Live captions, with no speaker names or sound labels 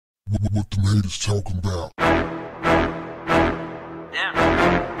What the haters talking about?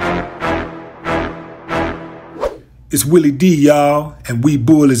 It's Willie D, y'all, and We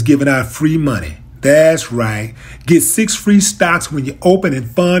Bull is giving out free money. That's right. Get 6 free stocks when you open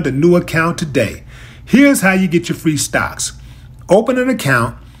and fund a new account today. Here's how you get your free stocks. Open an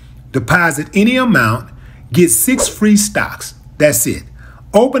account, deposit any amount, get 6 free stocks. That's it.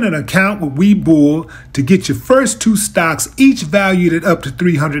 Open an account with We Bull to get your first 2 stocks, each valued at up to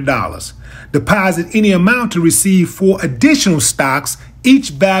 $300. Deposit any amount to receive 4 additional stocks, each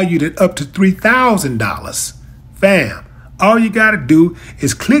valued at up to $3,000. Fam, all you got to do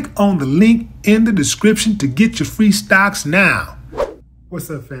is click on the link in the description to get your free stocks now. What's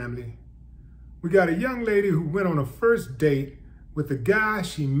up, family? We got a young lady who went on a first date with a guy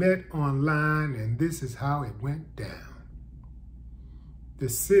she met online, and this is how it went down. They're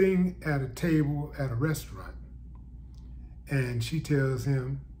sitting at a table at a restaurant, and she tells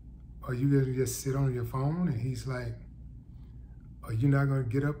him, "Are you going to just sit on your phone?" And he's like, "Are you not going to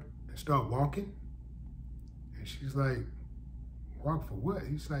get up and start walking?" And she's like, "Walk for what?"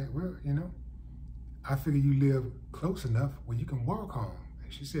 He's like, "Well, I figure you live close enough where you can walk home."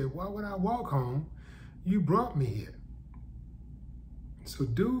 And she said, "Why would I walk home? You brought me here." So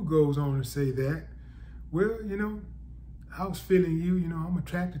dude goes on to say that, "Well, I was feeling you, I'm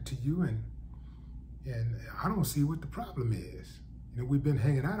attracted to you, and I don't see what the problem is. We've been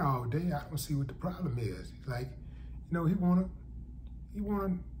hanging out all day. I don't see what the problem is." He's like, he wanna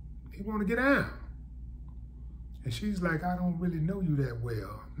get down. And she's like, "I don't really know you that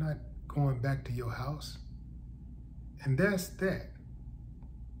well. I'm not going back to your house." And that's that.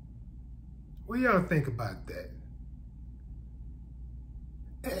 What do y'all think about that?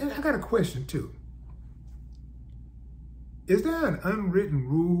 And I got a question too. Is there an unwritten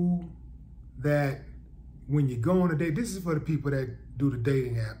rule that when you go on a date, this is for the people that do the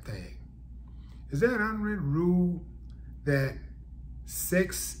dating app thing, is there an unwritten rule that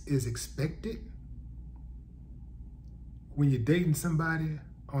sex is expected when you're dating somebody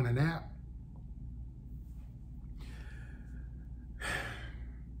on an app?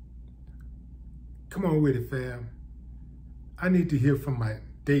 Come on with it, fam. I need to hear from my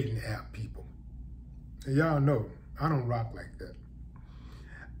dating app people. And y'all know, I don't rock like that.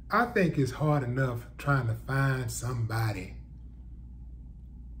 I think it's hard enough trying to find somebody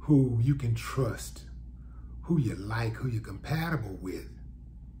who you can trust, who you like, who you're compatible with,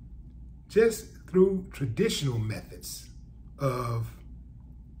 just through traditional methods of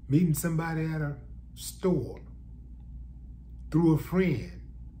meeting somebody at a store, through a friend,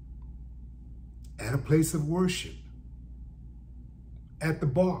 at a place of worship, at the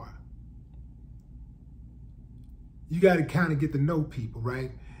bar. You got to kind of get to know people,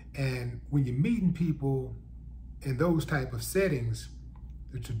 right? And when you're meeting people in those type of settings,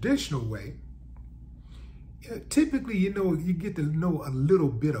 the traditional way, typically, you get to know a little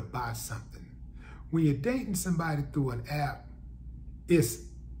bit about something. When you're dating somebody through an app, it's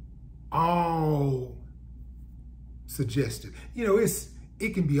all suggestive.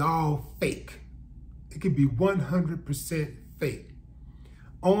 It can be all fake. It can be 100% fake.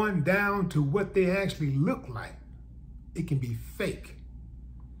 On down to what they actually look like. It can be fake.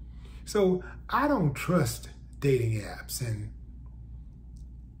 So I don't trust dating apps, and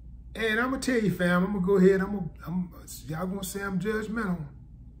I'm gonna tell you, fam, I'm gonna go ahead. Y'all gonna say I'm judgmental,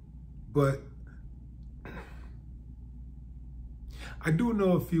 but I do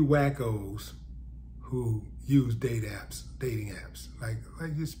know a few wackos who use dating apps, like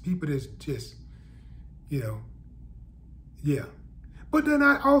just people that's just, yeah. But then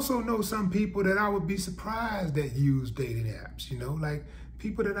I also know some people that I would be surprised that use dating apps, like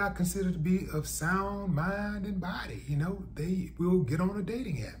people that I consider to be of sound mind and body, they will get on a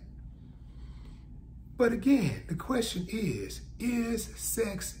dating app. But again, the question is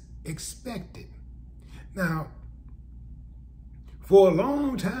sex expected? Now, for a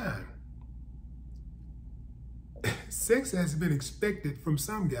long time, sex has been expected from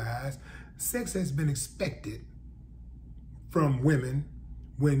some guys. Sex has been expected from women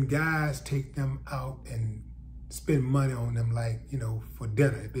when guys take them out and spend money on them, like, for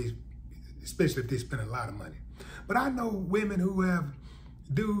dinner, especially if they spend a lot of money. But I know women who have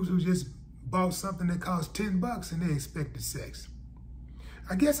dudes who just bought something that costs $10 and they expected sex.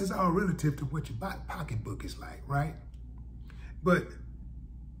 I guess it's all relative to what your pocketbook is like, right? But,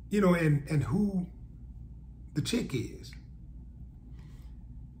 and who the chick is.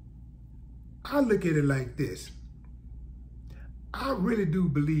 I look at it like this. I really do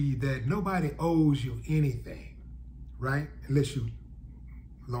believe that nobody owes you anything, right? Unless you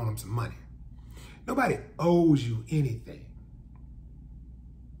loan them some money. Nobody owes you anything.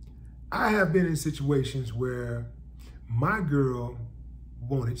 I have been in situations where my girl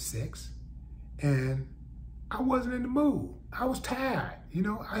wanted sex and I wasn't in the mood. I was tired. You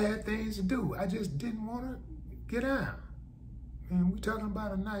know, I had things to do. I just didn't want to get out. And we're talking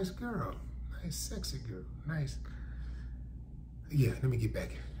about a nice girl, nice sexy girl, nice. Yeah, let me get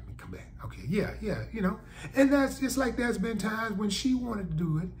back. Let me come back. Okay, yeah, you know. And that's just like there's been times when she wanted to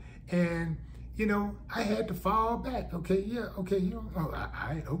do it and, you know, I had to fall back. Okay, yeah, okay, you know, all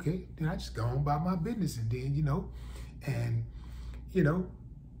right, okay. Then I just go on about my business and then, you know, and, you know,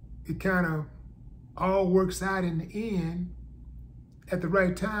 it kind of all works out in the end at the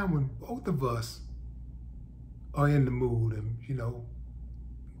right time when both of us are in the mood and, you know,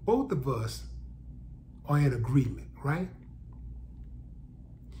 both of us are in agreement, right?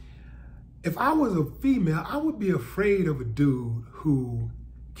 If I was a female, I would be afraid of a dude who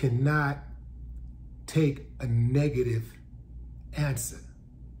cannot take a negative answer.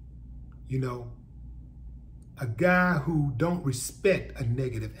 You know, a guy who don't respect a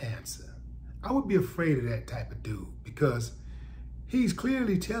negative answer. I would be afraid of that type of dude because he's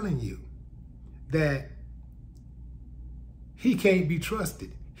clearly telling you that he can't be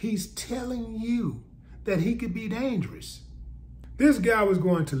trusted. He's telling you that he could be dangerous. This guy was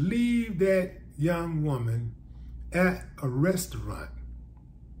going to leave that young woman at a restaurant.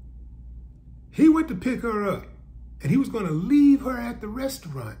 He went to pick her up and he was going to leave her at the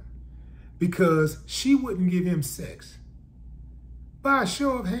restaurant because she wouldn't give him sex. By a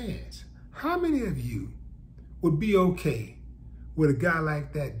show of hands, how many of you would be okay with a guy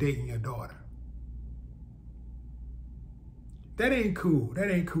like that dating your daughter? That ain't cool. That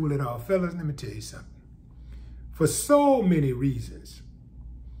ain't cool at all. Fellas, let me tell you something. For so many reasons,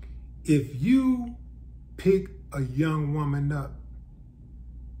 if you pick a young woman up,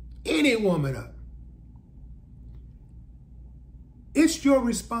 any woman up, it's your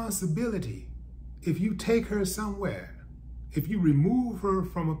responsibility if you take her somewhere, if you remove her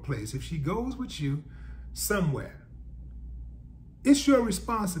from a place, if she goes with you somewhere, it's your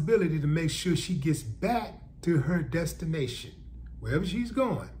responsibility to make sure she gets back to her destination, wherever she's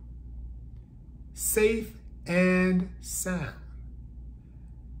going, safe and sound.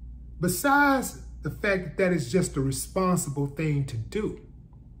 Besides the fact that that is just a responsible thing to do,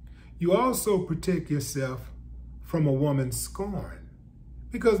 you also protect yourself from a woman's scorn.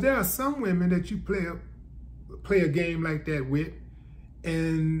 Because there are some women that you play a game like that with,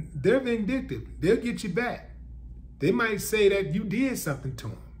 and they're vindictive. They'll get you back. They might say that you did something to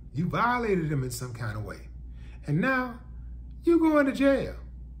them. You violated them in some kind of way. And now you're going to jail,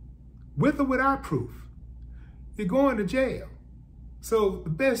 with or without proof. You're going to jail. So the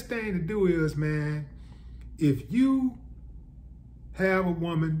best thing to do is, man, if you have a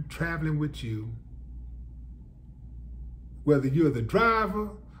woman traveling with you, whether you're the driver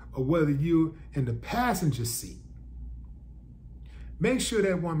or whether you're in the passenger seat, make sure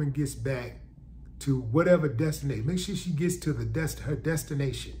that woman gets back to whatever destination. Make sure she gets to her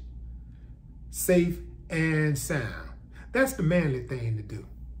destination, safe and sound. That's the manly thing to do.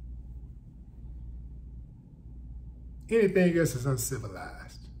 Anything else is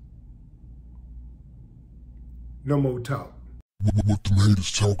uncivilized. No more talk. What the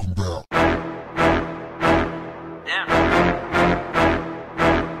haters talking about?